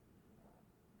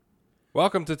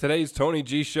Welcome to today's Tony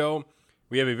G Show.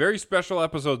 We have a very special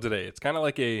episode today. It's kind of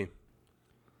like a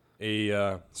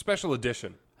special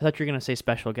edition. I thought you were going to say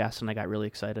special guest, and I got really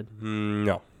excited.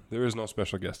 No, there is no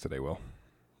special guest today, Will.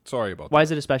 Sorry about that. Why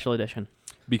is it a special edition?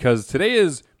 Because today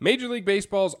is Major League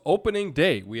Baseball's opening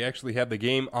day. We actually have the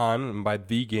game on, and by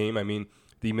the game, I mean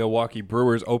the Milwaukee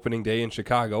Brewers opening day in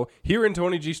Chicago, here in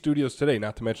Tony G Studios today,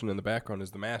 not to mention in the background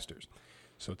is the Masters.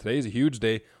 So today is a huge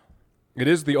day. It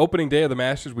is the opening day of the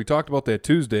Masters. We talked about that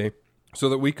Tuesday so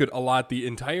that we could allot the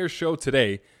entire show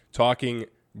today talking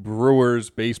Brewers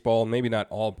baseball, maybe not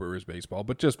all Brewers baseball,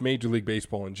 but just Major League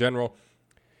Baseball in general.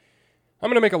 I'm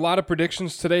going to make a lot of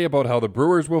predictions today about how the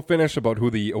Brewers will finish, about who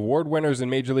the award winners in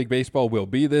Major League Baseball will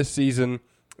be this season,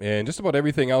 and just about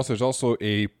everything else. There's also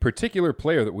a particular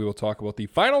player that we will talk about the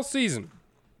final season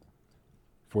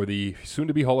for the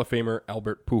soon-to-be Hall of Famer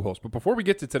Albert Pujols. But before we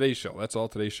get to today's show, that's all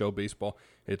today's show, baseball.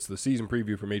 It's the season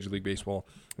preview for Major League Baseball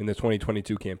in the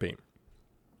 2022 campaign.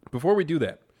 Before we do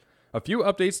that, a few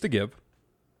updates to give.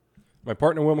 My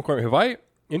partner, Will McCormick. Have I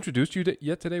introduced you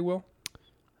yet today, Will?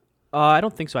 I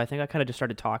don't think so. I think I kind of just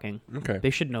started talking. Okay. They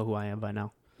should know who I am by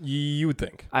now. You would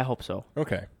think. I hope so.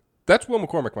 Okay. That's Will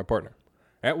McCormick, my partner.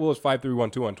 At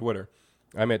Willis5312 on Twitter.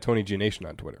 I'm at Tony G Nation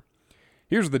on Twitter.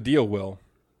 Here's the deal, Will.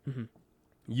 Mm-hmm.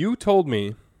 You told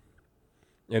me,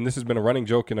 and this has been a running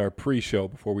joke in our pre-show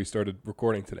before we started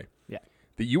recording today,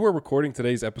 that you were recording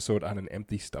today's episode on an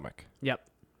empty stomach. Yep.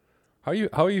 How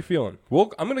are you feeling?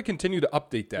 Well, I'm going to continue to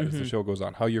update that as the show goes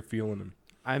on, how you're feeling.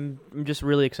 I'm just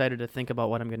really excited to think about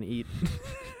what I'm going to eat.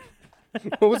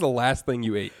 What was the last thing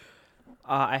you ate?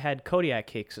 I had Kodiak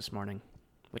cakes this morning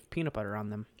with peanut butter on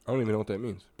them. I don't even know what that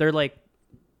means.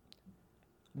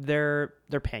 They're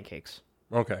pancakes.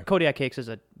 Okay. Kodiak cakes is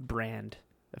a brand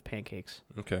of pancakes.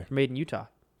 Okay. They're made in Utah,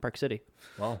 Park City.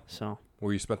 Wow. So.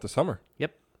 Where you spent the summer.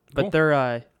 Yep. Cool. But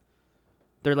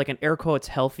they're like an air quotes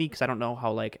healthy, because I don't know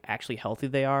how like actually healthy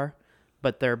they are,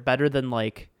 but they're better than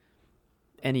like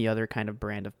any other kind of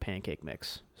brand of pancake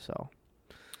mix. So.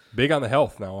 Big on the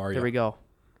health now, are you? There we go.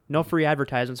 No free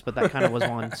advertisements, but that kind of was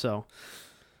one. So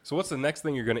what's the next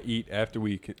thing you're going to eat after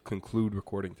we conclude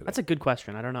recording today? That's a good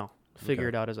question. I don't know. Figure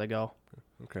it out as I go.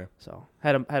 Okay. So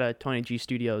had a Tony G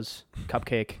Studios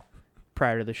cupcake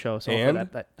prior to the show, so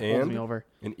that holds me over.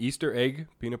 An Easter egg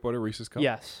peanut butter Reese's cup.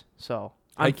 Yes. So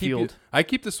I'm fueled. I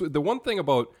keep the one thing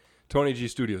about Tony G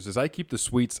Studios is I keep the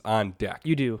sweets on deck.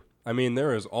 You do. I mean,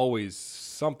 there is always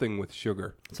something with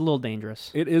sugar. It's a little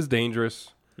dangerous. It is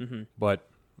dangerous, but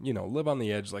live on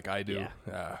the edge like I do.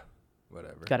 Yeah.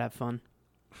 Whatever. Gotta have fun.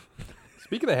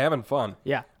 Speaking of having fun,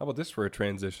 yeah. How about this for a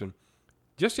transition?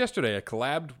 Just yesterday, I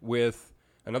collabed with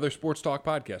another sports talk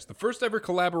podcast. The first ever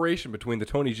collaboration between the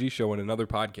Tony G Show and another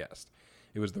podcast.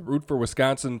 It was the Root for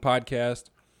Wisconsin podcast.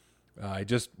 I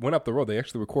just went up the road. They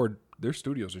actually record, their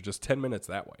studios are just 10 minutes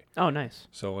that way. Oh, nice.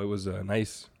 So it was a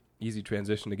nice, easy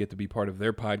transition to get to be part of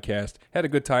their podcast. Had a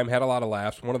good time, had a lot of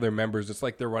laughs. One of their members, it's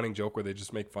like their running joke where they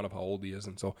just make fun of how old he is.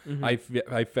 And so I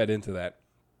fed into that.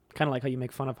 Kind of like how you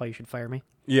make fun of how you should fire me.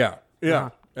 Yeah.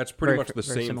 That's pretty much the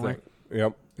very same similar. thing.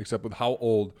 Yep, except with how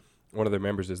old one of their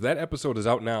members is. That episode is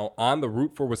out now on the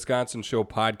Root for Wisconsin Show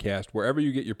podcast, wherever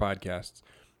you get your podcasts.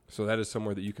 So that is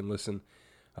somewhere that you can listen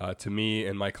to me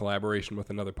and my collaboration with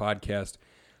another podcast.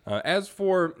 As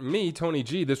for me, Tony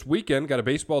G, this weekend, got a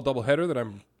baseball doubleheader that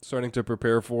I'm starting to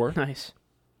prepare for. Nice.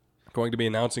 Going to be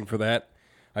announcing for that.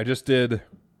 I just did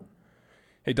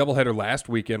a doubleheader last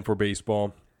weekend for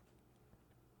baseball.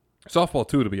 Softball,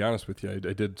 too, to be honest with you.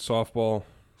 I did softball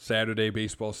Saturday,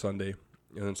 baseball Sunday,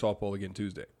 and then softball again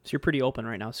Tuesday. So you're pretty open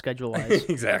right now, schedule-wise.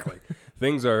 Exactly.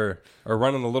 Things are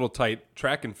running a little tight.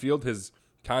 Track and Field has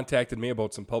contacted me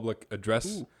about some public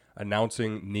address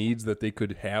announcing needs that they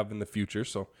could have in the future.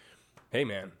 So, hey,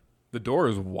 man, the door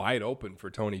is wide open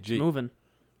for Tony G. Moving.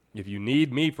 If you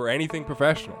need me for anything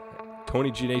professional,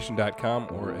 TonyGNation.com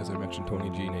or, as I mentioned,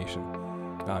 Tony G Nation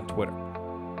on Twitter.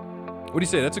 What do you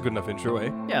say? That's a good enough intro,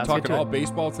 eh? Yeah, Talking all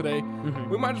baseball today.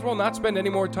 We might as well not spend any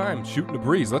more time shooting the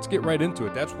breeze. Let's get right into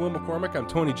it. That's Will McCormick. I'm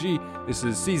Tony G. This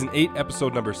is Season 8,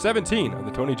 Episode number 17 of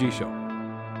The Tony G Show.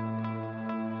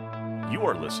 You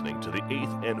are listening to the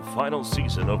 8th and final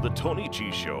season of The Tony G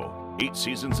Show. 8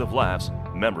 seasons of laughs,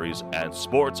 memories, and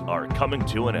sports are coming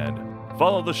to an end.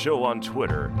 Follow the show on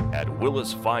Twitter at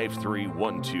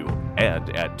Willis5312 and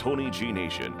at Tony G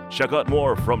Nation. Check out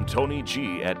more from Tony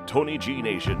G at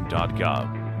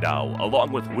TonyGNation.com. Now,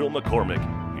 along with Will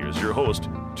McCormick, here's your host,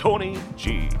 Tony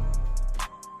G.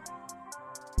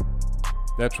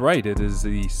 That's right. It is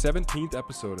the 17th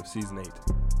episode of Season 8.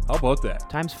 How about that?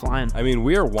 Time's flying. I mean,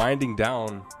 we are winding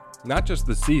down not just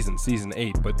the season, Season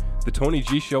 8, but the Tony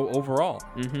G Show overall.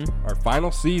 Our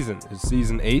final season is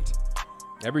Season 8.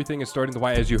 Everything is starting to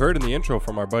wind. As you heard in the intro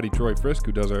from our buddy Troy Frisk,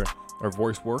 who does our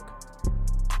voice work,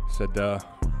 said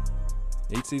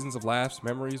 8 seasons of laughs,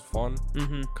 memories, fun,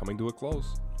 coming to a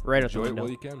close. Right out the Enjoy window.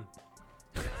 it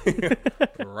while you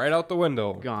can. Right out the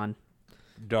window. Gone.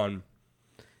 Done.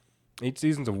 8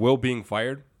 seasons of Will being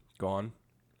fired. Gone.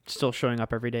 Still showing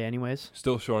up every day anyways.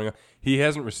 Still showing up. He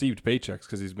hasn't received paychecks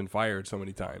because he's been fired so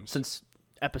many times. Since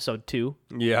episode 2.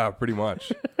 Yeah, pretty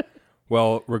much.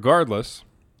 Well, regardless,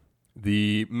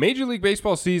 the Major League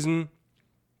Baseball season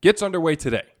gets underway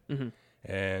today.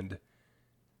 And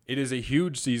it is a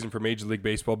huge season for Major League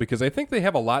Baseball because I think they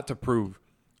have a lot to prove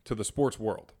to the sports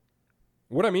world.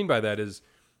 What I mean by that is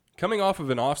coming off of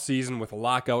an off season with a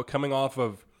lockout, coming off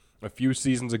of a few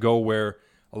seasons ago where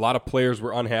a lot of players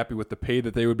were unhappy with the pay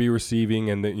that they would be receiving,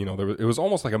 and it was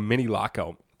almost like a mini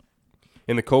lockout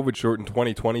in the COVID-shortened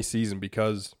 2020 season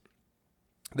because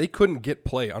they couldn't get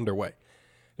play underway.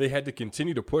 They had to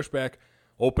continue to push back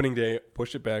opening day,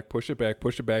 push it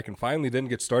back, and finally didn't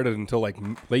get started until like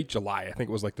late July. I think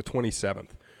it was like the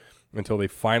 27th until they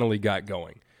finally got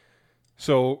going.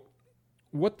 So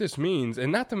what this means,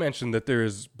 and not to mention that there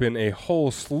has been a whole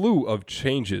slew of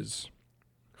changes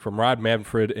from Rob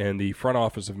Manfred and the front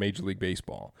office of Major League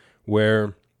Baseball,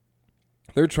 where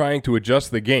they're trying to adjust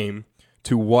the game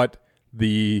to what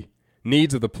the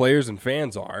needs of the players and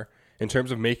fans are in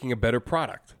terms of making a better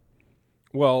product.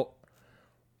 Well,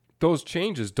 those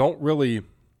changes don't really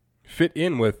fit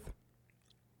in with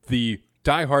the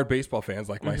diehard baseball fans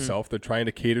like myself. They're trying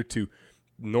to cater to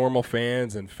normal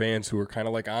fans and fans who are kind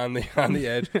of like on the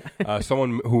edge.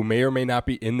 Someone who may or may not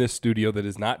be in this studio that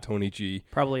is not Tony G.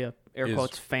 Probably a air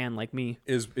quotes fan like me.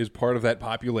 Is part of that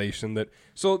population.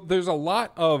 So there's a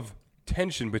lot of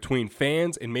tension between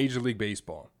fans and Major League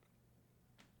Baseball.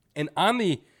 And on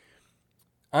the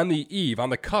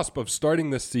cusp of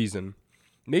starting this season,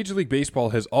 Major League Baseball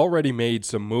has already made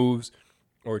some moves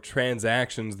or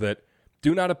transactions that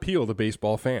do not appeal to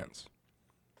baseball fans.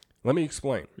 Let me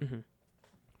explain.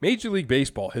 Major League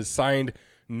Baseball has signed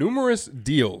numerous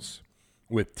deals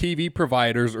with TV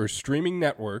providers or streaming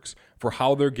networks for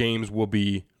how their games will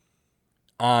be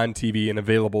on TV and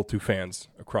available to fans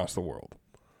across the world.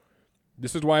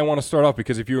 This is why I want to start off,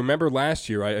 because if you remember last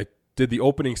year, I did the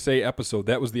opening say episode.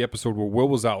 That was the episode where Will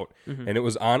was out, and it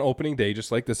was on opening day,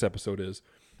 just like this episode is.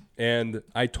 And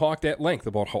I talked at length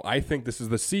about how I think this is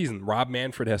the season Rob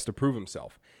Manfred has to prove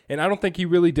himself. And I don't think he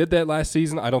really did that last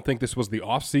season. I don't think this was the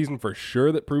off season for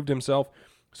sure that proved himself.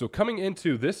 So coming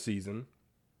into this season,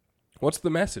 what's the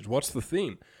message? What's the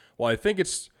theme? Well, I think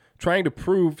it's trying to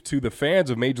prove to the fans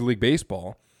of Major League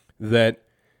Baseball that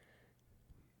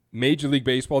Major League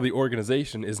Baseball, the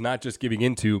organization, is not just giving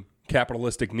into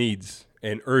capitalistic needs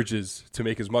and urges to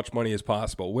make as much money as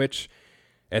possible, which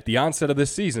at the onset of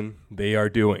this season, they are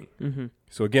doing.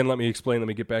 So again, let me explain. Let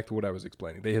me get back to what I was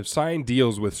explaining. They have signed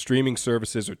deals with streaming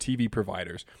services or TV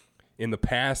providers in the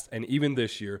past and even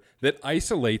this year that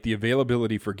isolate the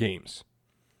availability for games.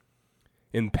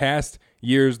 In past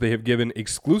years, they have given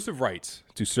exclusive rights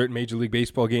to certain Major League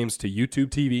Baseball games to YouTube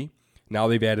TV. Now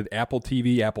they've added Apple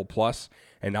TV, Apple Plus,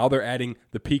 and now they're adding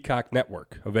the Peacock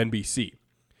network of NBC.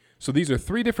 So these are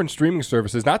 3 different streaming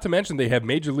services, not to mention they have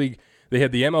they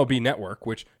have the MLB network,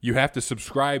 which you have to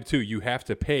subscribe to. You have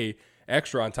to pay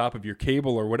extra on top of your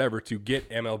cable or whatever to get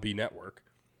MLB network.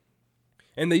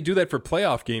 And they do that for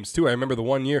playoff games too. I remember the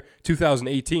one year,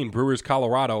 2018, Brewers,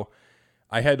 Colorado,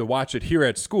 I had to watch it here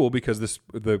at school because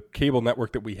the cable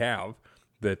network that we have,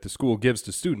 that the school gives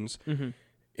to students,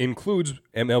 includes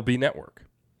MLB network.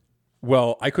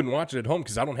 Well, I couldn't watch it at home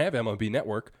because I don't have MLB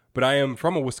network, but I am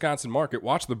from a Wisconsin market,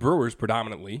 watch the Brewers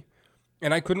predominantly,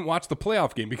 and I couldn't watch the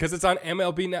playoff game because it's on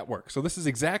MLB network. So this is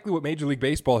exactly what Major League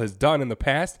Baseball has done in the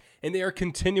past, and they are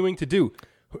continuing to do.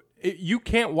 You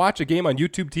can't watch a game on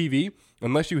YouTube TV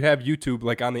unless you have YouTube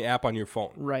like on the app on your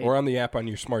phone, right, or on the app on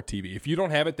your smart TV. If you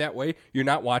don't have it that way, you're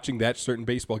not watching that certain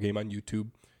baseball game on YouTube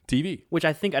TV. Which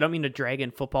I think, I don't mean to drag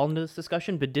in football into this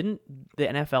discussion, but didn't the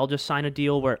NFL just sign a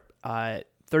deal where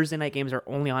Thursday night games are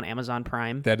only on Amazon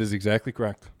Prime? That is exactly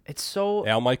correct. It's so...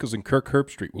 Al Michaels and Kirk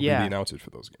Herbstreit will be the announcers for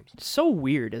those games. It's so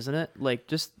weird, isn't it? Like,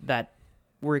 just that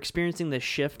we're experiencing this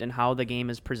shift in how the game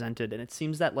is presented, and it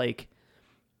seems that, like,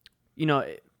 you know,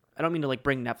 I don't mean to, like,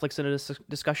 bring Netflix into this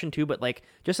discussion, too, but, like,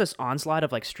 just this onslaught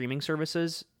of, like, streaming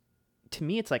services, to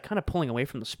me, it's, like, kind of pulling away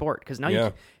from the sport, because now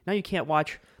you can't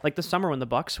watch, like, the summer when the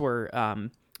Bucks were,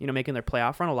 making their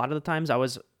playoff run. A lot of the times I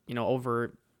was,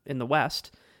 over in the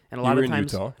West, and a lot of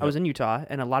times I was in Utah,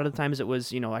 and a lot of the times it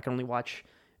was, I can only watch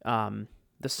the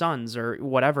Suns or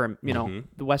whatever,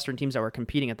 the Western teams that were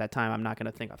competing at that time. I'm not going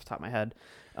to think off the top of my head.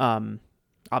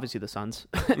 Obviously the Suns.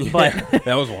 But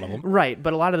that was one of them. Right,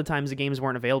 but a lot of the times the games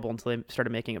weren't available until they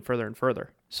started making it further and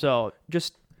further. So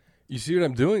just... You see what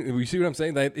I'm doing? You see what I'm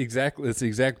saying? That's the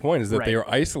exact point, is that they are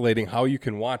isolating how you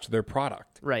can watch their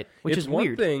product. Right, which is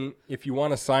weird. It's one thing if you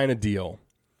want to sign a deal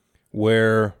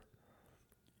where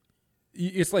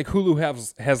it's like Hulu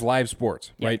has live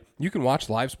sports, right? You can watch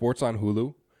live sports on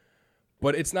Hulu,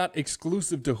 but it's not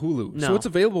exclusive to Hulu. No. So it's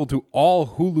available to all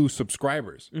Hulu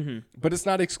subscribers, but it's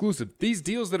not exclusive. These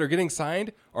deals that are getting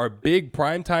signed are big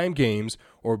primetime games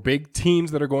or big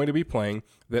teams that are going to be playing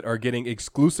that are getting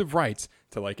exclusive rights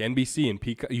to like NBC and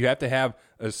Peacock. You have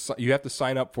to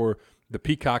sign up for the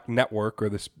Peacock network or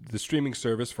the streaming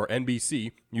service for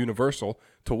NBC Universal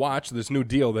to watch this new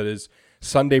deal that is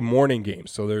Sunday morning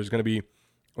games. So there's going to be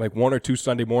like 1 or 2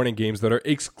 Sunday morning games that are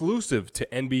exclusive to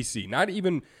NBC. Not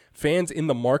even fans in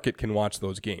the market can watch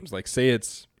those games. Like say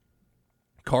it's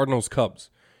Cardinals Cubs.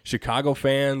 Chicago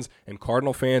fans and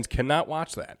Cardinal fans cannot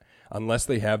watch that unless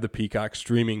they have the Peacock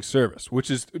streaming service,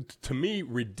 which is, to me,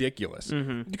 ridiculous.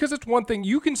 Because it's one thing,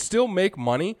 you can still make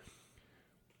money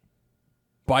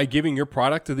by giving your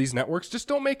product to these networks. Just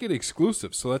don't make it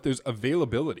exclusive so that there's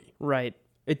availability. Right.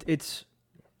 It's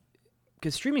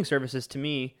because streaming services, to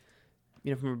me,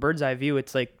 from a bird's eye view,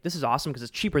 it's like, this is awesome because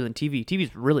it's cheaper than TV. TV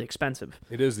is really expensive.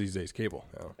 It is these days, cable.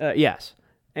 Yes.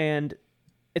 And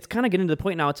it's kind of getting to the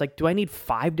point now, it's like, do I need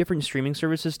 5 different streaming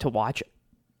services to watch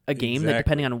a game that,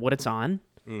 depending on what it's on?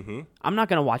 I'm not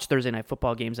going to watch Thursday night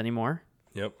football games anymore.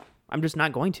 Yep. I'm just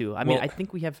not going to. I mean, I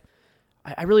think we have...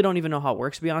 I really don't even know how it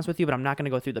works, to be honest with you, but I'm not going to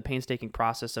go through the painstaking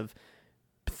process of,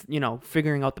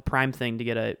 figuring out the prime thing to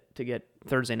get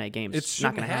Thursday night games. It's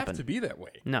not going to happen. Have to be that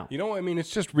way. No. It's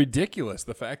just ridiculous,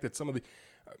 the fact that some of the...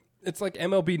 It's like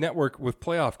MLB Network with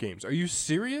playoff games. Are you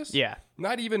serious? Yeah.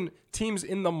 Not even teams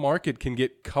in the market can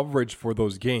get coverage for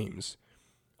those games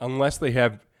unless they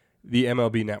have the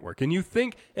MLB Network.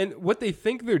 And what they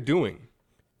think they're doing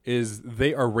is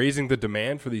they are raising the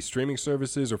demand for these streaming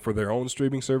services or for their own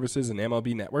streaming services and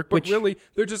MLB Network, but really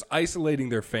they're just isolating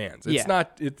their fans. It's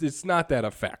not that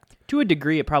effect. To a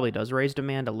degree, it probably does raise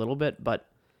demand a little bit, but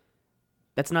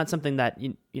that's not something that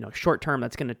short term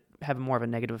that's going to have more of a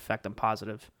negative effect than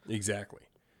positive. Exactly.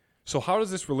 So how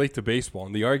does this relate to baseball?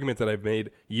 And the argument that I've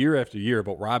made year after year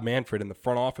about Rob Manfred in the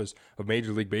front office of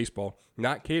Major League Baseball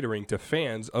not catering to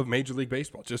fans of Major League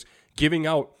Baseball, just giving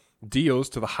out deals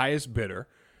to the highest bidder,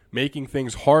 making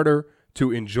things harder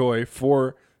to enjoy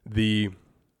for the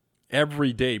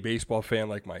everyday baseball fan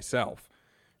like myself,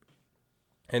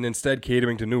 and instead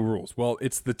catering to new rules. Well,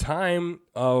 it's the time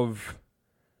of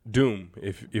doom,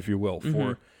 if you will,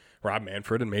 for Rob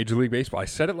Manfred and Major League Baseball. I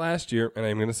said it last year, and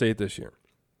I'm going to say it this year.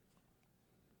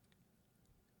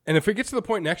 And if it gets to the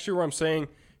point next year where I'm saying,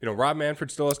 Rob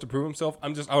Manfred still has to prove himself,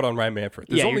 I'm just out on Rob Manfred.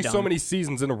 There's only so many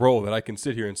seasons in a row that I can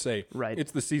sit here and say,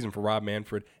 it's the season for Rob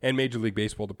Manfred and Major League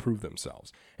Baseball to prove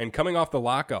themselves. And coming off the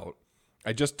lockout,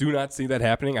 I just do not see that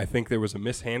happening. I think there was a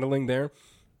mishandling there.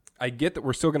 I get that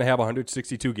we're still going to have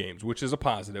 162 games, which is a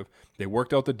positive. They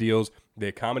worked out the deals. They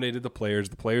accommodated the players.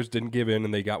 The players didn't give in,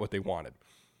 and they got what they wanted.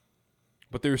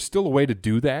 But there's still a way to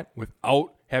do that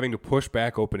without having to push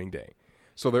back opening day.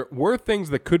 So there were things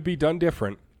that could be done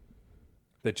different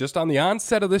that just on the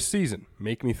onset of this season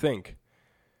make me think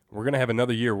we're going to have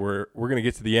another year where we're going to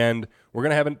get to the end. We're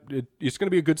going to have it's going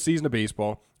to be a good season of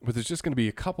baseball, but there's just going to be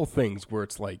a couple things where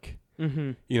it's like,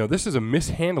 this is a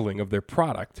mishandling of their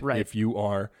product if you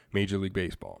are Major League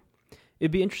Baseball.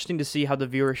 It'd be interesting to see how the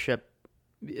viewership,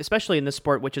 especially in this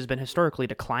sport, which has been historically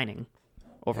declining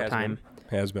over time.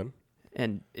 Has been.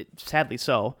 And sadly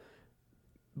so.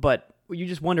 But you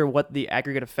just wonder what the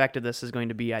aggregate effect of this is going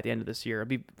to be at the end of this year. It'd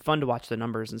be fun to watch the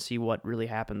numbers and see what really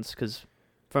happens, because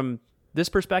from this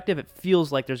perspective, it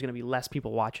feels like there's going to be less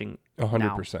people watching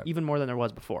 100%. Now, even more than there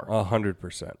was before.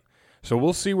 100%. So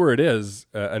we'll see where it is.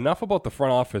 Enough about the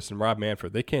front office and Rob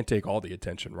Manfred. They can't take all the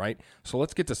attention, right? So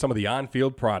let's get to some of the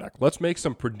on-field product. Let's make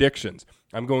some predictions.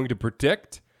 I'm going to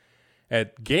predict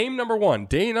at game number 1,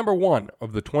 day number 1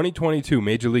 of the 2022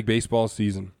 Major League Baseball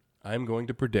season, I'm going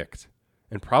to predict,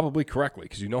 and probably correctly,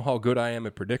 because you know how good I am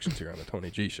at predictions here on the Tony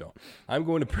G Show. I'm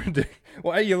going to predict,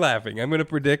 why are you laughing? I'm going to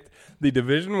predict the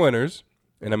division winners,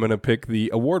 and I'm going to pick the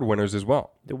award winners as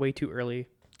well. The way too early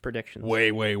predictions.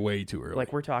 Way, way, way too early.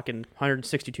 Like we're talking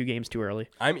 162 games too early.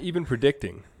 I'm even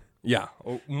predicting,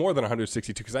 more than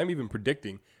 162, because I'm even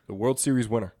predicting the World Series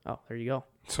winner. Oh, there you go.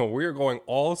 So we're going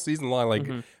all season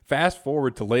long, fast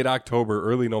forward to late October,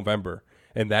 early November,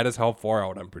 and that is how far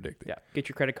out I'm predicting. Yeah, get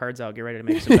your credit cards out. Get ready to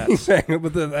make some bets. Exactly,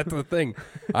 but that's the thing.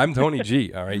 I'm Tony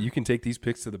G, all right? You can take these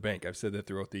picks to the bank. I've said that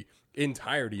throughout the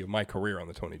entirety of my career on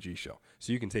the Tony G Show.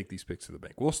 So you can take these picks to the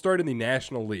bank. We'll start in the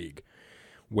National League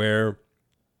where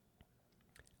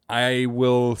I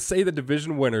will say the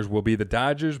division winners will be the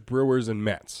Dodgers, Brewers, and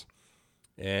Mets.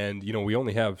 And, we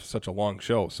only have such a long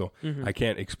show, so I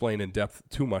can't explain in depth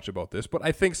too much about this. But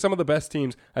I think some of the best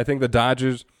teams, I think the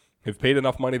Dodgers have paid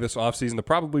enough money this offseason to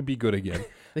probably be good again.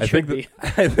 I think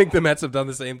the Mets have done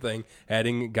the same thing,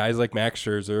 adding guys like Max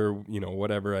Scherzer,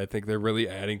 whatever. I think they're really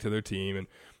adding to their team, and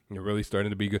they're really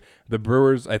starting to be good. The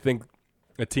Brewers, I think,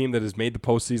 a team that has made the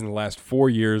postseason the last 4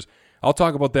 years. I'll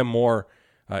talk about them more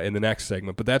in the next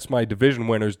segment, but that's my division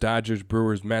winners, Dodgers,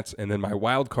 Brewers, Mets, and then my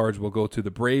wild cards will go to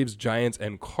the Braves, Giants,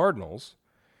 and Cardinals.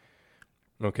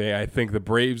 Okay, I think the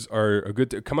Braves are a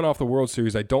good coming off the World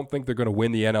Series. I don't think they're going to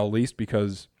win the NL East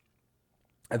because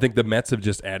I think the Mets have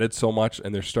just added so much,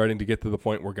 and they're starting to get to the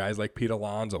point where guys like Pete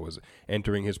Alonso is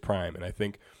entering his prime, and I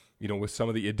think with some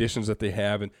of the additions that they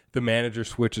have and the manager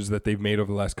switches that they've made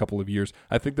over the last couple of years,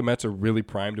 I think the Mets are really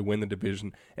primed to win the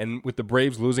division. And with the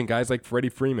Braves losing guys like Freddie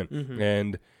Freeman,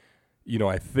 and,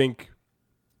 I think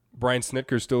Brian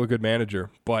Snitker is still a good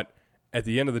manager. But at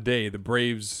the end of the day, the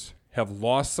Braves have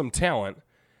lost some talent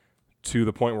to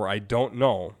the point where I don't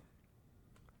know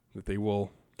that they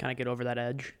will kind of get over that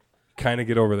edge.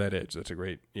 That's a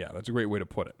great way to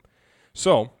put it.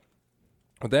 So,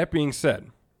 with that being said,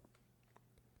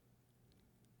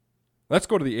 let's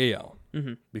go to the AL,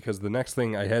 because the next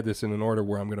thing, I had this in an order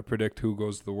where I'm going to predict who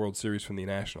goes to the World Series from the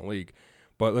National League.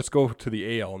 But let's go to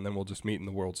the AL, and then we'll just meet in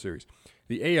the World Series.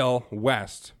 The AL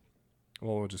West,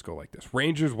 we'll just go like this.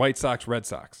 Rangers, White Sox, Red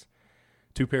Sox.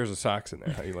 2 pairs of socks in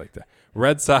there. How do you like that?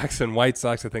 Red Sox and White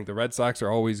Sox. I think the Red Sox are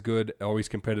always good, always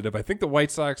competitive. I think the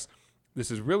White Sox,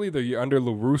 this is really under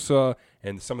La Russa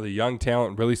and some of the young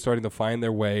talent really starting to find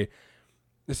their way.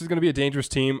 This is going to be a dangerous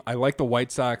team. I like the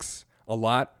White Sox a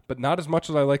lot, but not as much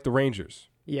as I like the Rangers.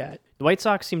 Yeah, the White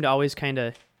Sox seem to always kind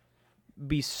of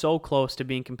be so close to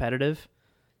being competitive,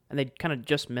 and they kind of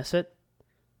just miss it.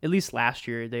 At least last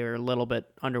year, they were a little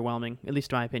bit underwhelming, at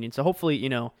least in my opinion. So hopefully,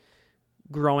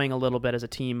 growing a little bit as a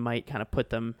team might kind of put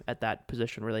them at that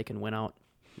position where they can win out.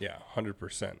 Yeah,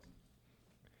 100%.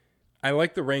 I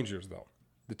like the Rangers, though.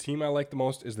 The team I like the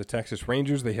most is the Texas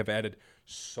Rangers. They have added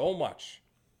so much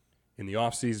in the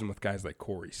offseason with guys like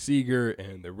Corey Seager,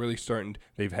 and they're really starting.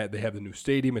 They have the new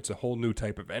stadium. It's a whole new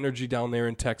type of energy down there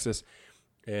in Texas.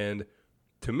 And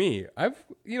to me,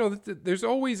 there's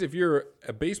always, if you're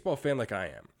a baseball fan like I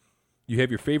am, you have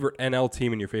your favorite NL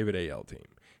team and your favorite AL team.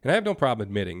 And I have no problem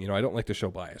admitting, I don't like to show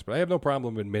bias, but I have no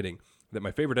problem admitting that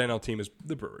my favorite NL team is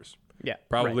the Brewers. Yeah.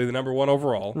 Probably the number 1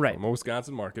 overall. Right. I'm a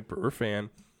Wisconsin market, Brewer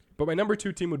fan. But my number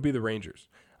 2 team would be the Rangers.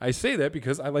 I say that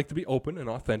because I like to be open and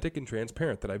authentic and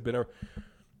transparent, that I've been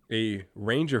a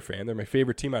Ranger fan. They're my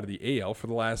favorite team out of the AL for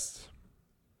the last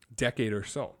decade or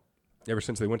so, ever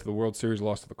since they went to the World Series,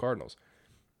 lost to the Cardinals.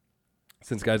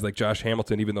 Since guys like Josh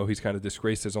Hamilton, even though he's kind of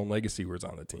disgraced his own legacy, was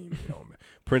on the team.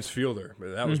 Prince Fielder,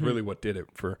 that was really what did it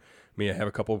for me. I have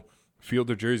a couple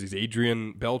Fielder jerseys.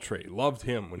 Adrian Beltre, loved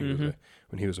him when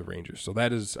he was a Ranger. So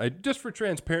that is just for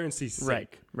transparency's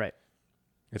sake. Right.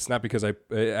 It's not because I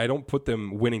don't put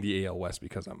them winning the AL West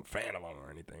because I'm a fan of them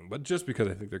or anything, but just because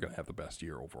I think they're going to have the best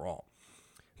year overall.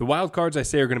 The wild cards I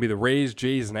say are going to be the Rays,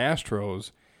 Jays, and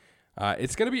Astros.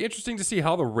 It's going to be interesting to see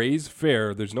how the Rays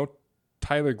fare. There's no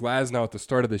Tyler Glasnow at the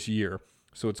start of this year,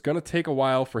 so it's going to take a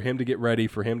while for him to get ready,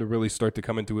 for him to really start to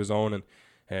come into his own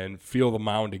and feel the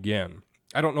mound again.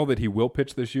 I don't know that he will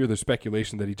pitch this year. There's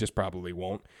speculation that he just probably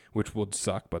won't, which would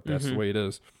suck, but that's the way it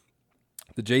is.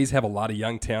 The Jays have a lot of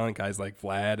young talent, guys like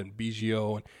Vlad and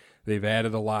Biggio, and they've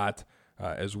added a lot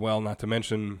as well, not to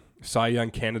mention Cy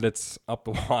Young candidates up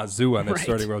the wazoo on that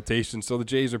starting rotation. So the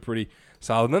Jays are pretty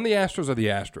solid. And then the Astros are the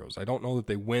Astros. I don't know that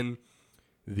they win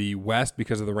the West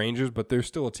because of the Rangers, but they're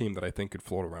still a team that I think could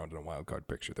float around in a wild card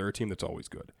picture. They're a team that's always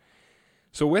good.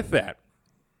 So with that,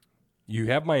 you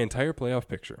have my entire playoff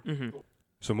picture.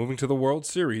 So moving to the World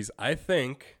Series, I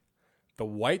think the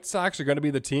White Sox are going to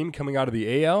be the team coming out of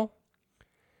the AL,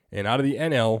 and out of the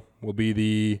NL will be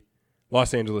the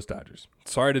Los Angeles Dodgers.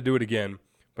 Sorry to do it again,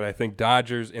 but I think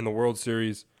Dodgers in the World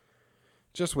Series,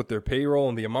 just with their payroll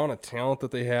and the amount of talent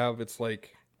that they have, it's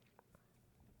like,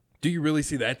 do you really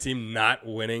see that team not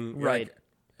winning? Right.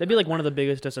 That'd be like one of the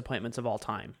biggest disappointments of all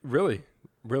time. Really,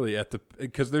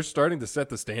 because they're starting to set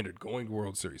the standard, going to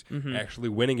World Series, actually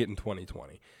winning it in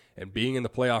 2020, and being in the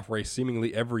playoff race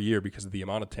seemingly every year because of the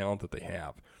amount of talent that they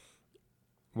have.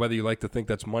 Whether you like to think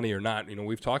that's money or not,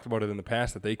 we've talked about it in the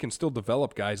past that they can still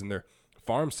develop guys in their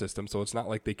farm system, so it's not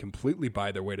like they completely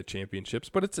buy their way to championships,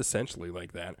 but it's essentially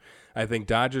like that. I think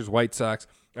Dodgers, White Sox,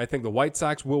 I think the White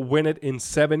Sox will win it in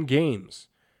 7 games.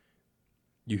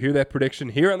 You hear that prediction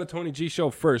here on the Tony G Show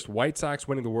first. White Sox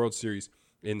winning the World Series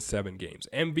in 7 games.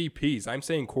 MVPs, I'm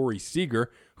saying Corey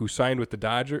Seager, who signed with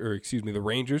the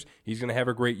Rangers. He's going to have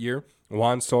a great year.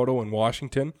 Juan Soto in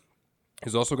Washington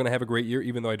is also going to have a great year,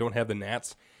 even though I don't have the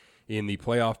Nats in the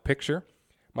playoff picture.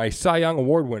 My Cy Young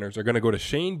Award winners are going to go to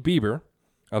Shane Bieber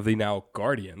of the now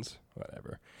Guardians,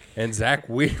 and Zach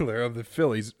Wheeler of the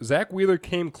Phillies. Zach Wheeler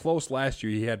came close last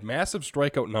year. He had massive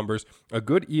strikeout numbers, a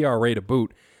good ERA to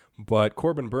boot, but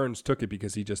Corbin Burns took it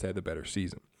because he just had the better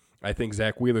season. I think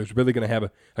Zach Wheeler is really going to have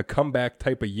a comeback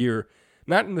type of year,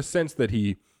 not in the sense that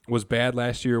he was bad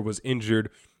last year, was injured,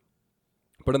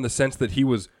 but in the sense that he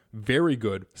was very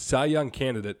good, Cy Young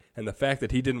candidate, and the fact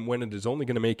that he didn't win it is only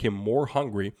going to make him more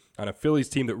hungry on a Phillies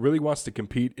team that really wants to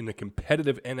compete in a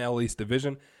competitive NL East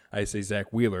division. I say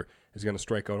Zach Wheeler is going to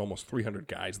strike out almost 300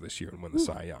 guys this year and win the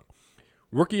Cy Young.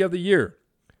 Rookie of the Year.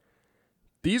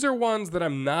 These are ones that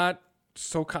I'm not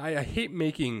so... I hate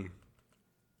making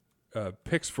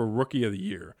picks for Rookie of the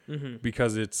Year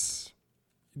because it's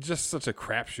just such a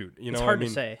crapshoot. You know, it's hard to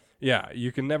say. Yeah,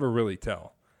 you can never really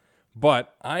tell.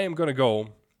 But I am going to go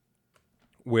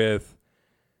with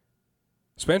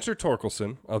Spencer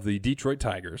Torkelson of the Detroit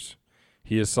Tigers.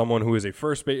 He is someone who is a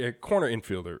corner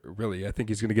infielder, really. I think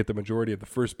he's going to get the majority of the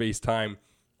first base time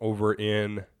over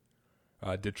in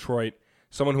Detroit.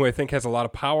 Someone who I think has a lot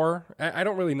of power. I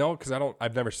don't really know because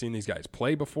I've never seen these guys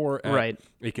play before at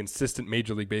a consistent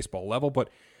Major League Baseball level.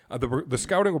 But the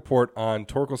scouting report on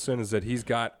Torkelson is that he's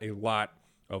got a lot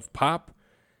of pop,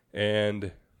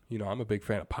 and I'm a big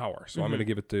fan of power, so I'm going to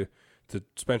give it to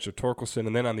Spencer Torkelson.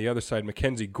 And then on the other side,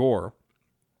 Mackenzie Gore,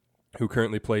 who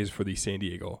currently plays for the San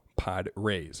Diego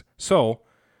Padres. So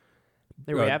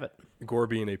there we have it. Gore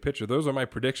being a pitcher. Those are my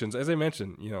predictions. As I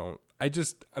mentioned,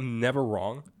 I'm never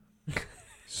wrong.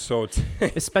 So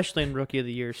especially in Rookie of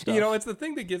the Year stuff. It's the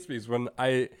thing that gets me is when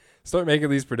I start making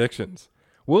these predictions.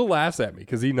 Will laughs at me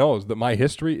because he knows that my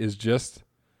history is just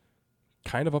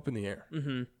kind of up in the air.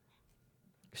 Mm-hmm.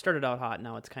 Started out hot.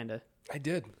 Now it's kind of... I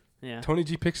did. Yeah. Tony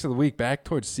G Picks of the Week back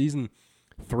towards season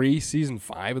 3, season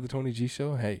 5 of the Tony G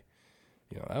Show. Hey,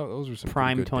 those were some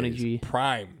prime good Tony days. G.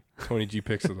 Prime Tony G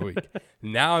Picks of the Week.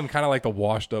 Now I'm kind of like the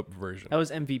washed up version. That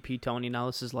was MVP Tony. Now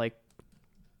this is like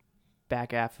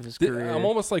back half of his career. I'm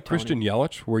almost like Tony. Christian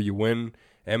Yelich, where you win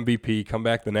MVP, come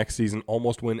back the next season,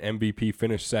 almost win MVP,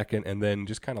 finish second, and then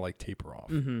just kind of like taper off.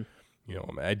 Mm-hmm.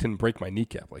 I didn't break my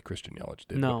kneecap like Christian Yelich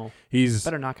did. No. He's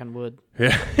better knock on wood.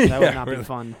 Yeah, that would not be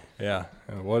fun. Yeah.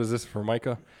 What is this for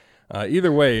Micah?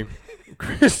 Either way,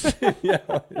 Christian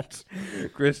Yelich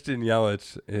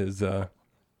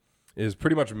is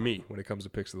pretty much me when it comes to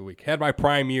picks of the week. Had my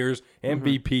prime years,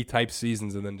 MVP type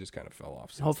seasons, and then just kind of fell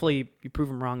off. Hopefully you prove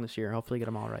him wrong this year. Hopefully you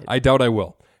get them all right. I doubt I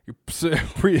will.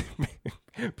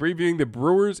 Previewing the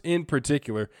Brewers in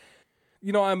particular,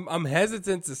 I'm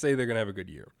hesitant to say they're going to have a good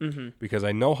year because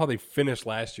I know how they finished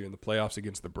last year in the playoffs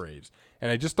against the Braves, and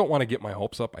I just don't want to get my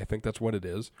hopes up. I think that's what it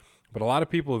is. But a lot of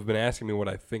people have been asking me what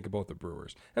I think about the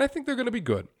Brewers, and I think they're going to be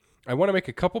good. I want to make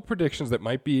a couple predictions that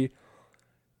might be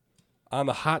on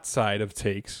the hot side of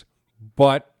takes,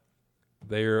 but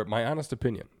they're my honest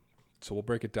opinion. So we'll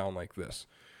break it down like this.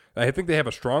 I think they have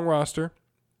a strong roster.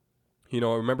 I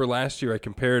remember last year I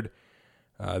compared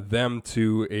them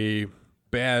to a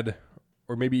bad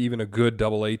or maybe even a good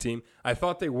Double-A team. I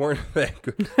thought they weren't that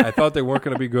good. I thought they weren't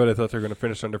going to be good. I thought they were going to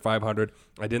finish under 500.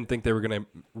 I didn't think they were going to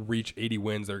reach 80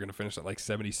 wins. They were going to finish at like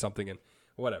 70-something and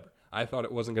whatever. I thought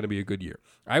it wasn't going to be a good year.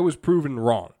 I was proven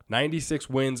wrong. 96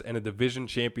 wins and a division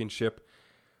championship.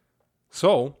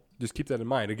 So just keep that in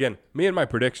mind. Again, me and my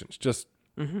predictions. Just,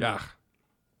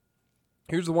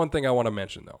 Here's the one thing I want to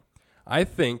mention, though. I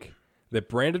think that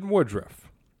Brandon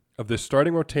Woodruff of this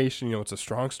starting rotation, it's a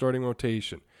strong starting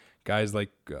rotation. Guys like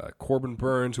Corbin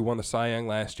Burns, who won the Cy Young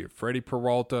last year, Freddie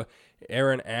Peralta,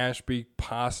 Aaron Ashby,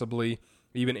 possibly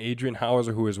even Adrian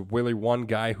Hauser, who is really one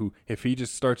guy who, if he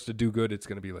just starts to do good, it's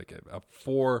going to be like a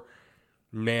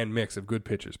 4-man mix of good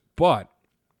pitchers. But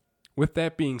with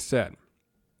that being said,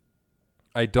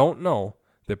 I don't know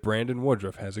that Brandon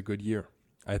Woodruff has a good year.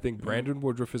 I think Brandon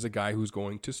Woodruff is a guy who's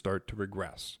going to start to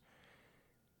regress.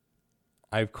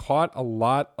 I've caught a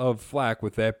lot of flack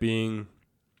with that being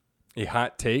a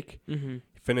hot take. He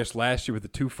finished last year with a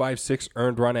 2.56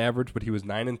 earned run average, but he was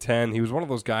 9-10. He was one of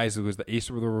those guys who was the ace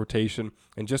of the rotation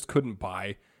and just couldn't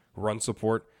buy run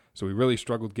support, so he really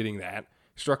struggled getting that.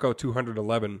 Struck out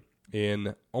 211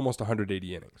 in almost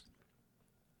 180 innings.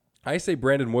 I say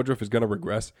Brandon Woodruff is going to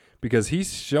regress because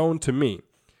he's shown to me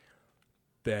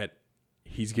that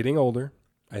he's getting older.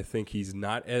 I think he's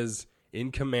not as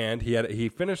in command. He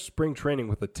finished spring training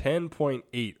with a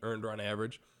 10.8 earned run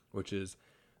average, which is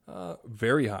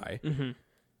very high.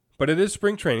 But it is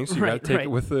spring training, so you got to take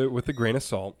it with a grain of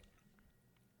salt.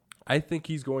 I think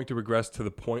he's going to regress to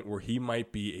the point where he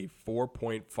might be a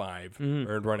 4.5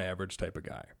 earned run average type of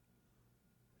guy.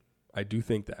 I do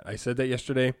think that. I said that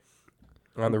yesterday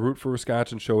on the Root for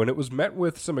Wisconsin show, and it was met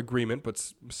with some agreement, but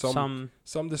some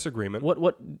disagreement.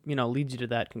 What leads you to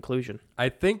that conclusion? I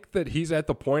think that he's at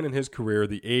the point in his career,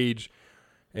 the age,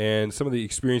 and some of the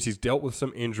experience. He's dealt with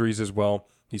some injuries as well.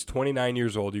 He's 29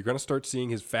 years old. You're going to start seeing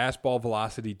his fastball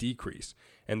velocity decrease.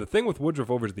 And the thing with Woodruff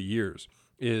over the years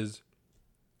is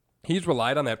he's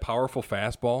relied on that powerful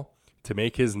fastball to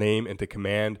make his name and to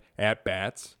command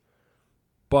at-bats.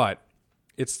 But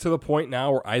it's to the point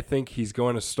now where I think he's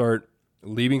going to start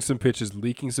leaving some pitches,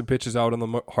 leaking some pitches out on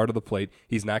the heart of the plate.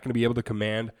 He's not going to be able to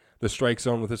command the strike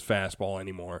zone with his fastball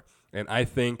anymore. And I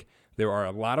think there are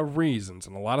a lot of reasons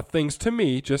and a lot of things to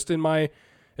me, just in my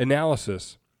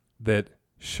analysis, that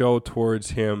show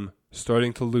towards him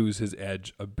starting to lose his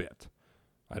edge a bit.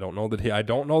 I don't know that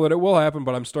it will happen,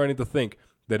 but I'm starting to think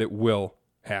that it will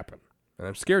happen. And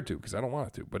I'm scared to because I don't want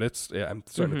it to, but I'm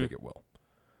starting to think it will.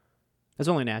 It's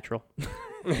only natural.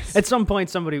 At some point,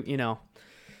 somebody,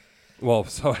 Well,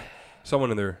 so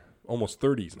someone in their almost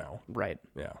 30s now. Right.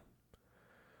 Yeah.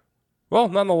 Well,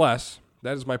 nonetheless,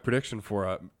 that is my prediction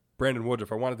for Brandon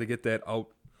Woodruff. I wanted to get that out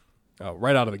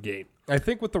right out of the gate. I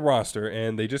think with the roster,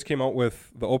 and they just came out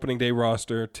with the opening day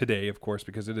roster today, of course,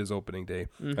 because it is opening day.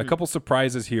 A couple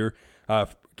surprises here.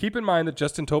 Keep in mind that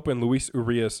Justin Topa and Luis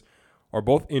Urias are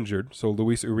both injured, so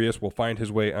Luis Urias will find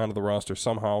his way onto the roster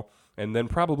somehow, and then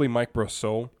probably Mike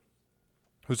Brosseau,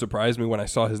 who surprised me when I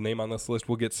saw his name on this list,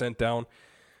 will get sent down.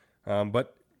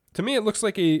 But to me, it looks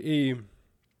like a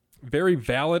very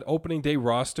valid opening day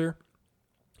roster.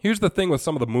 Here's the thing with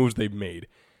some of the moves they've made.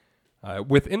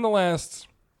 Within the last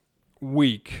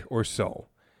week or so,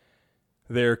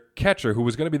 their catcher, who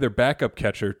was going to be their backup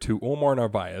catcher to Omar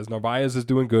Narvaez. Narvaez is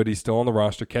doing good. He's still on the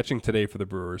roster, catching today for the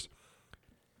Brewers.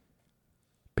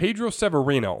 Pedro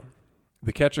Severino,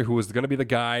 the catcher who was going to be the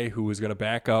guy who was going to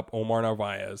back up Omar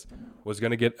Narvaez, was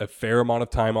going to get a fair amount of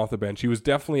time off the bench. He was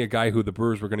definitely a guy who the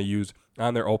Brewers were going to use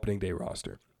on their opening day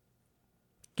roster.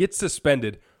 Gets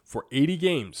suspended for 80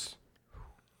 games.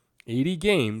 80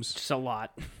 games. Just a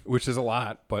lot. Which is a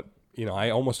lot, but,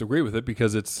 I almost agree with it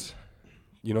because it's,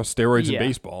 steroids in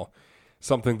baseball.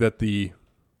 Something that the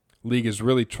league has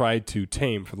really tried to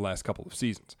tame for the last couple of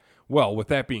seasons. Well, with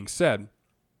that being said,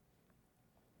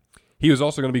 he was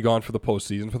also going to be gone for the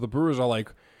postseason. For the Brewers are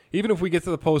like, even if we get to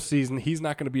the postseason, he's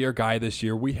not going to be our guy this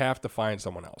year. We have to find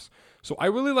someone else. So I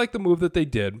really like the move that they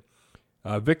did.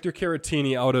 Victor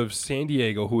Caratini out of San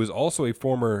Diego, who is also a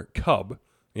former Cub.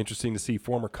 Interesting to see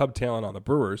former Cub talent on the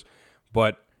Brewers.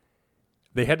 But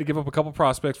they had to give up a couple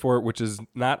prospects for it, which is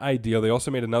not ideal. They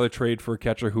also made another trade for a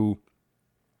catcher who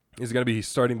is going to be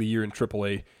starting the year in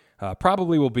AAA.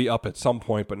 Probably will be up at some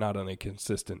point, but not on a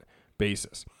consistent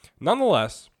basis.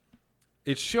 Nonetheless,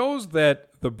 it shows that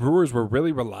the Brewers were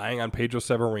really relying on Pedro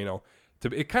Severino.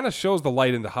 It kind of shows the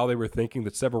light into how they were thinking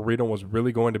that Severino was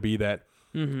really going to be that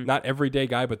not everyday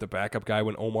guy, but the backup guy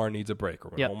when Omar needs a break or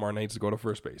when Omar needs to go to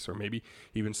first base, or maybe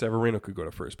even Severino could go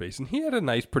to first base. And he had a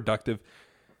nice, productive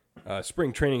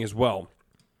spring training as well.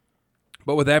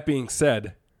 But with that being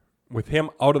said, with him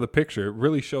out of the picture, it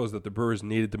really shows that the Brewers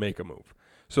needed to make a move.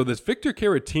 So this Victor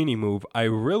Caratini move, I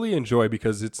really enjoy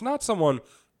because it's not someone...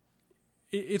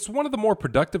 It's one of the more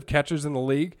productive catchers in the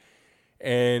league.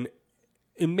 And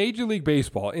in Major League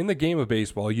Baseball, in the game of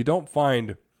baseball, you don't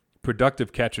find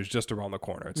productive catchers just around the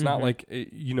corner. It's not like,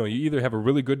 you either have a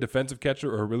really good defensive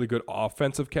catcher or a really good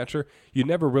offensive catcher. You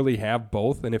never really have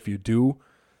both. And if you do...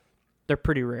 They're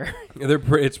pretty rare.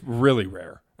 It's really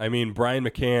rare. I mean, Brian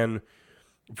McCann,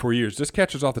 for years, just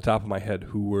catchers off the top of my head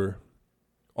who were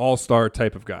all-star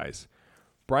type of guys.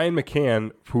 Brian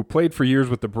McCann, who played for years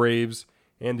with the Braves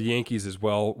and the Yankees as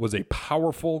well, was a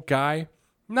powerful guy,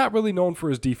 not really known for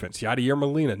his defense. Yadier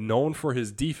Molina, known for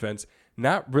his defense,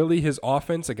 not really his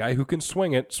offense, a guy who can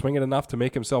swing it enough to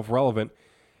make himself relevant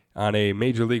on a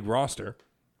major league roster,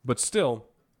 but still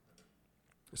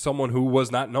someone who was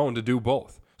not known to do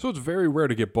both. So it's very rare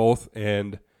to get both,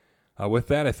 and with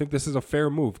that, I think this is a fair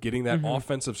move, getting that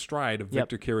offensive stride of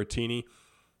Victor Caratini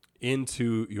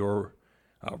into your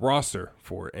roster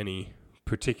for any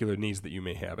particular needs that you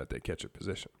may have at that catcher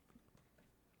position.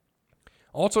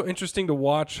 Also interesting to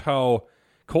watch how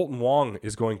Colton Wong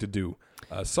is going to do.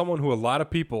 Someone who a lot of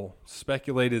people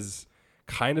speculate is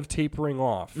kind of tapering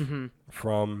off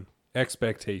from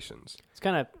expectations. It's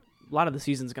kind of... A lot of the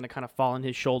season's going to kind of fall on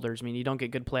his shoulders. I mean, you don't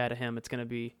get good play out of him, it's going to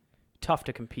be tough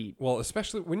to compete. Well,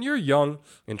 especially when you're young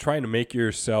and trying to make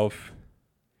yourself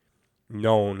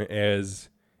known as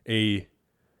a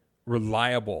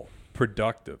reliable,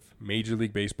 productive Major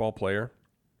League Baseball player,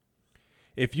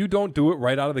 if you don't do it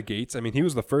right out of the gates, I mean, he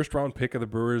was the first round pick of the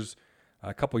Brewers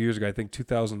a couple years ago, I think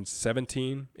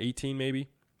 2017, 18 maybe.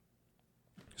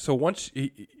 So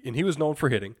he was known for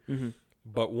hitting,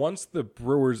 but once the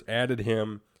Brewers added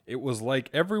him, it was like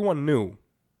everyone knew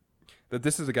that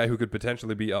this is a guy who could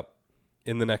potentially be up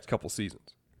in the next couple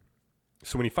seasons.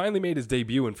 So when he finally made his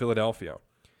debut in Philadelphia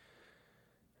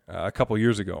a couple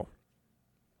years ago,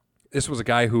 this was a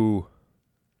guy who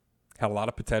had a lot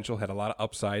of potential, had a lot of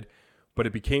upside, but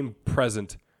it became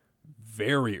present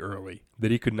very early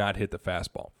that he could not hit the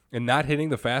fastball. And not hitting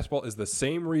the fastball is the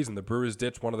same reason the Brewers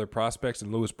ditched one of their prospects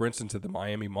in Lewis Brinson to the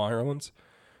Miami Marlins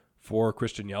for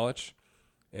Christian Yelich.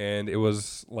 And it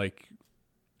was like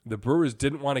the Brewers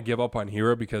didn't want to give up on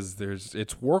Hira because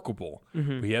it's workable.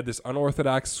 He had this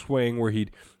unorthodox swing where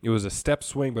it was a step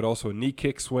swing but also a knee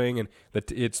kick swing, and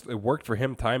it worked for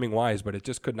him timing-wise, but it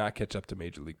just could not catch up to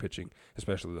Major League pitching,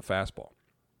 especially the fastball.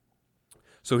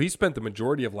 So he spent the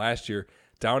majority of last year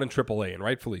down in AAA, and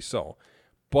rightfully so.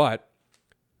 But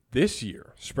this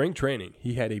year, spring training,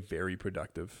 he had a very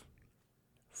productive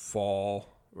February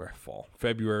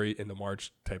into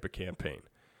March type of campaign.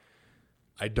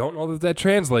 I don't know that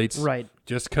translates. Right.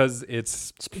 Just because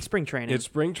it's spring training. It's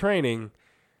spring training,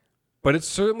 but it's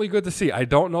certainly good to see. I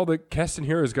don't know that Keston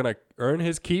here is going to earn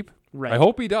his keep. Right. I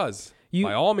hope he does.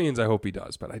 By all means, I hope he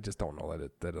does, but I just don't know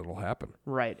that it'll happen.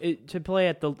 Right. To play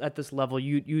at this level,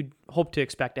 you'd hope to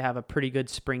expect to have a pretty good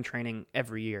spring training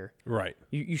every year. Right.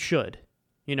 You should,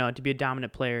 to be a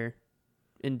dominant player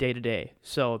in day to day.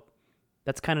 So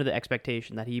that's kind of the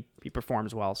expectation that he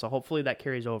performs well. So hopefully that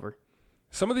carries over.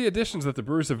 Some of the additions that the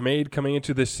Brewers have made coming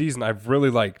into this season, I've really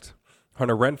liked.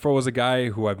 Hunter Renfroe is a guy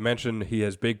who I've mentioned. He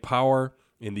has big power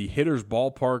in the hitter's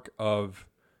ballpark of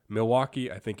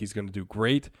Milwaukee. I think he's going to do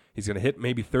great. He's going to hit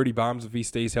maybe 30 bombs if he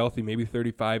stays healthy, maybe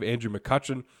 35. Andrew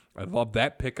McCutchen, I love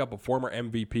that pickup, a former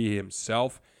MVP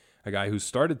himself, a guy who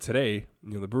started today.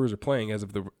 The Brewers are playing as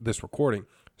of this recording.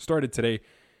 Started today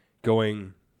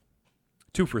going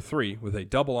 2 for 3 with a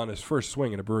double on his first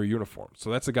swing in a Brewer uniform. So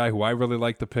that's a guy who I really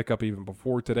like to pick up even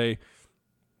before today.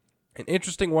 An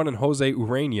interesting one in Jose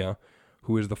Urena,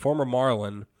 who is the former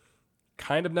Marlin,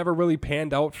 kind of never really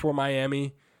panned out for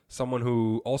Miami. Someone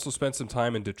who also spent some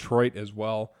time in Detroit as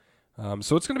well.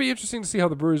 So it's going to be interesting to see how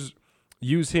the Brewers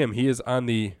use him. He is on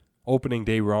the opening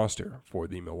day roster for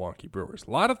the Milwaukee Brewers.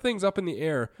 A lot of things up in the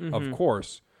air, of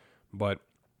course, but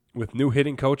with new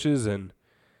hitting coaches and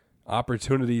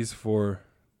opportunities there's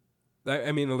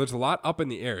a lot up in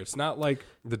the air. It's not like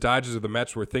the Dodgers or the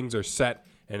Mets where things are set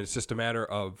and it's just a matter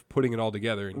of putting it all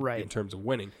together in terms of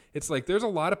winning. It's like there's a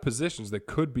lot of positions that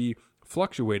could be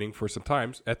fluctuating for some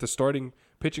times at the starting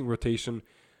pitching rotation,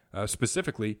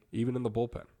 specifically, even in the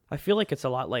bullpen. I feel like it's a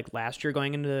lot like last year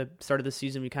going into the start of the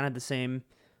season. We kind of had the same,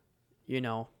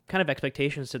 kind of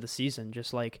expectations to the season.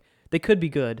 Just like they could be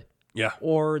good. Yeah.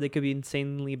 Or they could be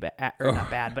insanely bad, or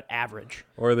not bad, but average.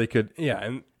 Or they could,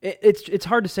 and it's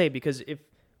hard to say because if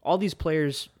all these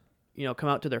players, come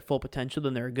out to their full potential,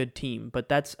 then they're a good team. But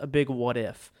that's a big what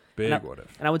if. What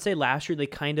if. And I would say last year they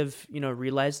kind of,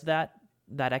 realized that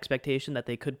expectation that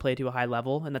they could play to a high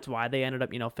level, and that's why they ended up,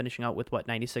 finishing out with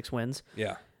 96 wins.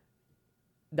 Yeah.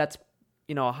 That's,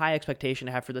 a high expectation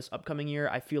to have for this upcoming year.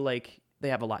 I feel like they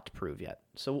have a lot to prove yet.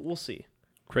 So we'll see.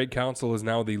 Craig Counsell is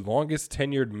now the longest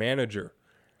tenured manager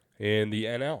in the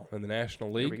NL, in the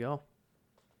National League. There we go.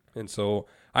 And so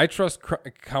I trust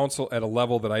Counsell at a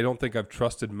level that I don't think I've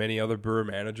trusted many other Brewer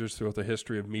managers throughout the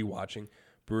history of me watching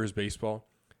Brewers baseball.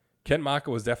 Ken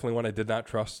Maka was definitely one I did not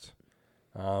trust.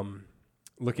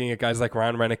 Looking at guys like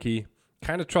Ron Renneke,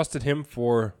 kind of trusted him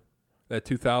for that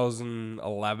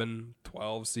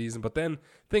 2011-12 season, but then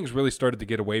things really started to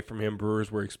get away from him.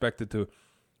 Brewers were expected to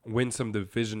win some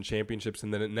division championships,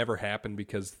 and then it never happened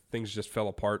because things just fell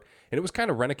apart. And it was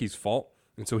kind of Renneke's fault,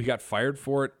 and so he got fired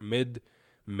for it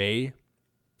mid-May,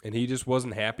 and he just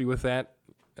wasn't happy with that,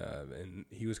 and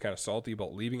he was kind of salty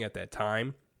about leaving at that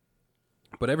time.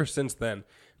 But ever since then,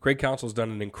 Craig Counsell's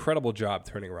done an incredible job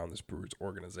turning around this Brewers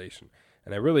organization,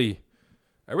 and I really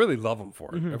love him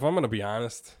for it. If I'm going to be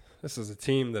honest, this is a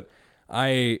team that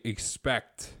I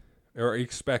expected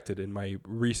in my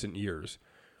recent years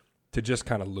to just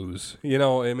kind of lose.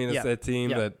 It's that team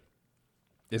that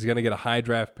is going to get a high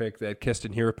draft pick. That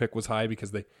Keston Hira pick was high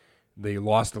because they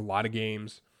lost a lot of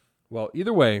games. Well,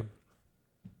 either way,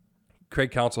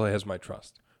 Craig Counsell has my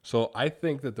trust. So I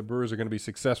think that the Brewers are going to be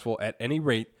successful at any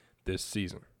rate this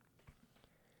season.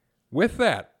 With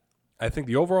that, I think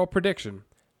the overall prediction,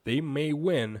 they may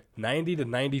win 90 to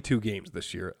 92 games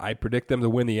this year. I predict them to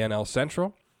win the NL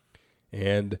Central,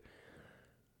 and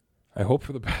I hope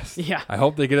for the best. Yeah. I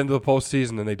hope they get into the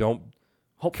postseason and they don't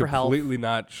Hope for health. completely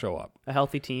not show up. A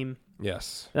healthy team.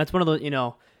 Yes. That's one of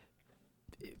the,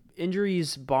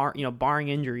 injuries, barring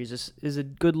injuries, is a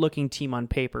good-looking team on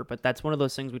paper, but that's one of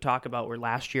those things we talk about where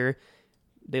last year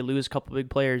they lose a couple big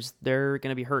players, they're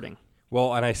going to be hurting.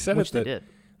 Well, and I said Which it they that did.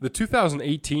 the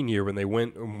 2018 year when they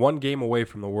went one game away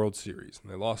from the World Series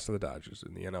and they lost to the Dodgers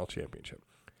in the NL Championship,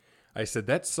 I said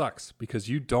that sucks because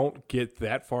you don't get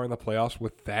that far in the playoffs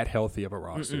with that healthy of a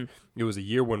roster. It was a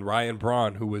year when Ryan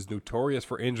Braun, who was notorious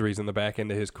for injuries in the back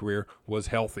end of his career, was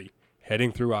healthy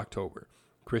heading through October.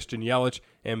 Christian Yelich,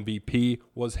 MVP,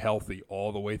 was healthy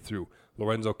all the way through.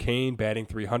 Lorenzo Cain, batting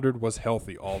 .300, was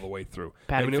healthy all the way through.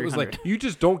 Batting it was like 300. you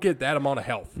just don't get that amount of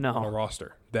health No. on a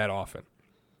roster that often.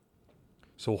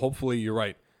 So hopefully you're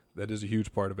right. That is a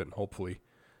huge part of it, and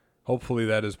hopefully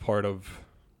that is part of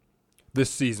this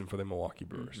season for the Milwaukee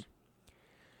Brewers.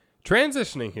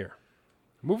 Transitioning here,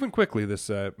 moving quickly,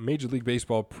 this Major League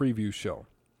Baseball preview show.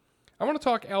 I want to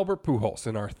talk Albert Pujols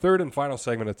in our third and final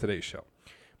segment of today's show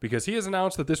because he has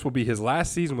announced that this will be his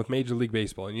last season with Major League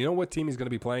Baseball. And you know what team he's going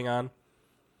to be playing on?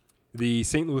 The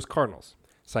St. Louis Cardinals.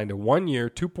 Signed a 1-year,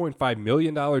 $2.5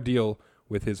 million deal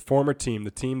with his former team,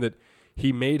 the team that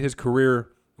he made his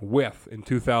career with in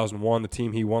 2001, the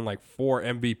team he won like 4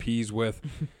 MVPs with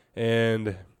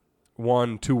and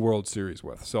won 2 World Series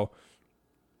with. So,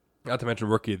 not to mention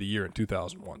Rookie of the Year in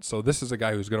 2001. So this is a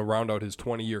guy who's going to round out his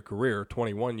 21-year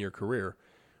career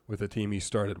with the team he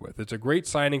started with. It's a great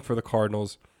signing for the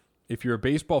Cardinals. If you're a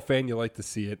baseball fan, you like to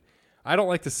see it. I don't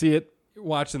like to see it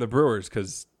watching the Brewers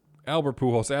because Albert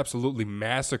Pujols absolutely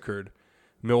massacred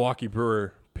Milwaukee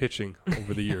Brewer pitching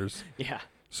over the years. Yeah.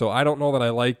 So I don't know that I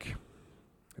like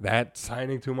that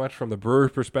signing too much from the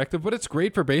Brewers' perspective, but it's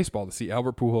great for baseball to see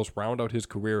Albert Pujols round out his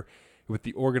career with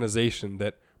the organization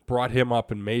that brought him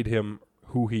up and made him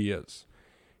who he is.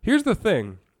 Here's the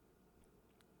thing.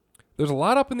 There's a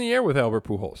lot up in the air with Albert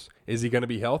Pujols. Is he going to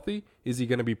be healthy? Is he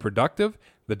going to be productive?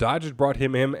 The Dodgers brought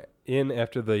him in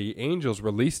after the Angels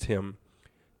released him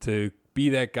to be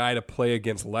that guy to play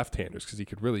against left-handers because he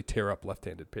could really tear up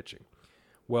left-handed pitching.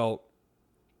 Well,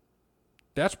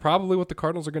 that's probably what the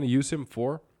Cardinals are going to use him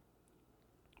for.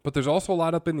 But there's also a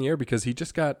lot up in the air because he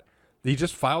just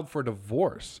filed for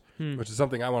divorce, which is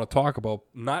something I want to talk about,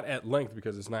 not at length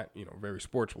because it's not, very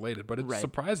sports related, but it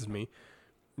surprises me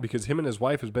because him and his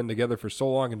wife has been together for so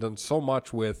long and done so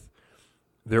much with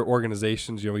their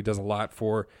organizations. He does a lot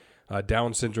for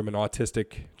Down syndrome and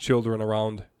autistic children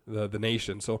around the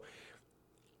nation. So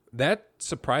that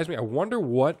surprised me. I wonder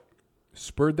what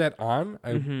spurred that on.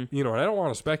 And I don't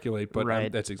want to speculate,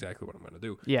 but that's exactly what I'm going to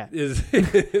do. Yeah.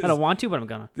 I don't want to, but I'm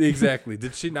going to. Exactly.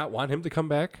 Did she not want him to come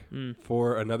back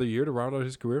for another year to round out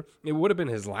his career? It would have been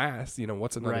his last,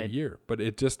 what's another year? But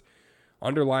it just,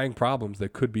 underlying problems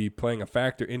that could be playing a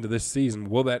factor into this season,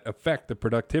 will that affect the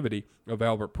productivity of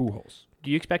Albert Pujols? Do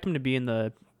you expect him to be in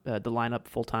the lineup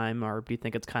full-time, or do you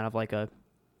think it's kind of like a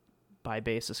by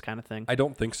basis kind of thing? I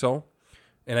don't think so.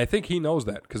 And I think he knows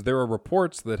that because there are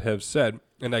reports that have said,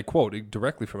 and I quote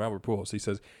directly from Albert Pujols, he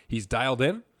says he's dialed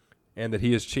in and that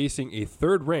he is chasing a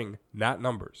third ring, not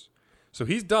numbers. So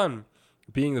he's done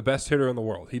being the best hitter in the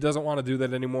world. He doesn't want to do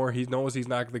that anymore. He knows he's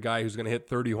not the guy who's going to hit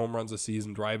 30 home runs a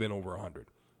season, drive in over 100.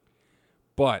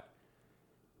 But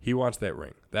he wants that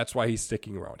ring. That's why he's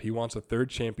sticking around. He wants a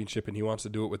third championship, and he wants to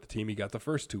do it with the team he got the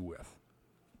first 2 with.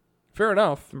 Fair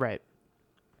enough. Right.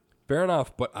 Fair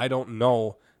enough, but I don't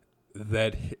know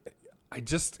that he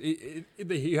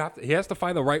has to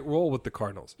find the right role with the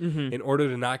Cardinals in order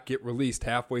to not get released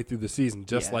halfway through the season,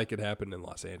 just like it happened in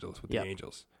Los Angeles with the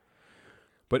Angels.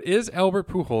 But is Albert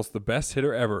Pujols the best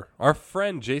hitter ever? Our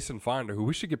friend Jason Fonder, who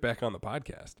we should get back on the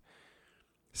podcast,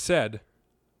 said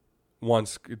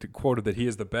once, quoted that he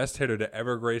is the best hitter to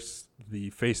ever grace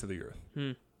the face of the earth.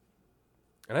 And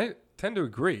I tend to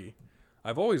agree.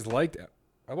 I've always liked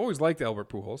Albert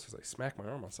Pujols, as I smack my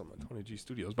arm on something on Tony G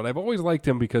Studios, but I've always liked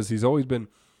him because he's always been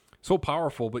so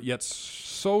powerful, but yet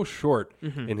so short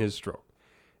in his stroke.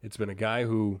 It's been a guy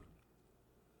who,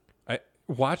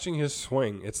 watching his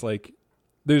swing, it's like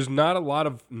there's not a lot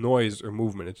of noise or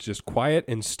movement. It's just quiet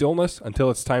and stillness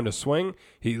until it's time to swing.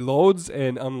 He loads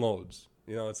and unloads.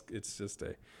 It's just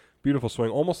a beautiful swing,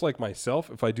 almost like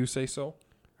myself, if I do say so.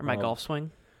 Or my golf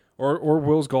swing. Or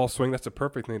Will's golf swing. That's a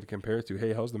perfect thing to compare it to.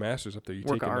 Hey, how's the Masters up there? You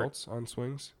taking notes on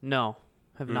swings? No,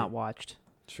 have not watched.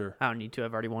 Sure. I don't need to.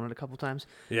 I've already won it a couple times.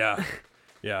 Yeah.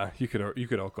 Yeah, you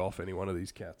could out-golf any one of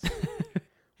these cats.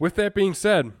 With that being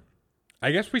said,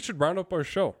 I guess we should round up our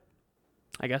show.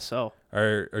 I guess so.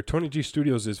 Our Tony G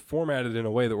Studios is formatted in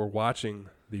a way that we're watching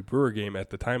the Brewer game at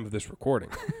the time of this recording.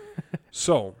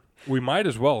 So, We might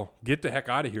as well get the heck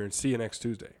out of here and see you next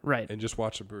Tuesday. Right. And just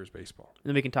watch the Brewers baseball. And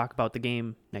then we can talk about the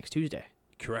game next Tuesday.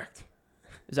 Correct.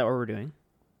 Is that what we're doing?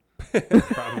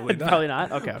 Probably not. Probably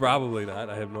not? Okay. Probably not.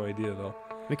 I have no idea, though.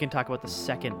 We can talk about the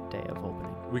second day of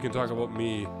opening. We can talk about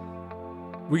me.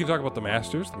 We can talk about the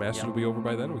Masters. The Masters Yep. will be over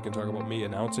by then. We can talk about me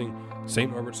announcing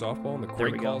St. Norbert softball and the There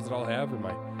we great go. calls that I'll have in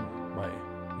my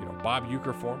Bob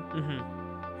Uecker form.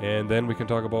 Mm-hmm. And then we can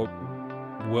talk about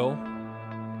Will.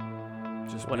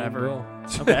 Just being Whatever. Will.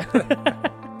 Okay.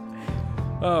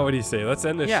 Oh, what do you say? Let's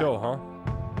end this Yeah. show, huh?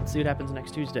 Let's see what happens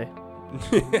next Tuesday.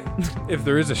 If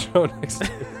there is a show next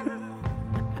Tuesday.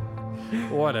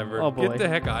 Whatever. Oh, boy. Get the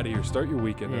heck out of here. Start your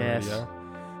weekend Yes. already,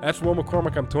 huh? That's Will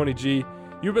McCormick. I'm Tony G.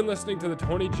 You've been listening to The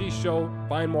Tony G Show.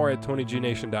 Find more at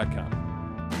TonyGNation.com.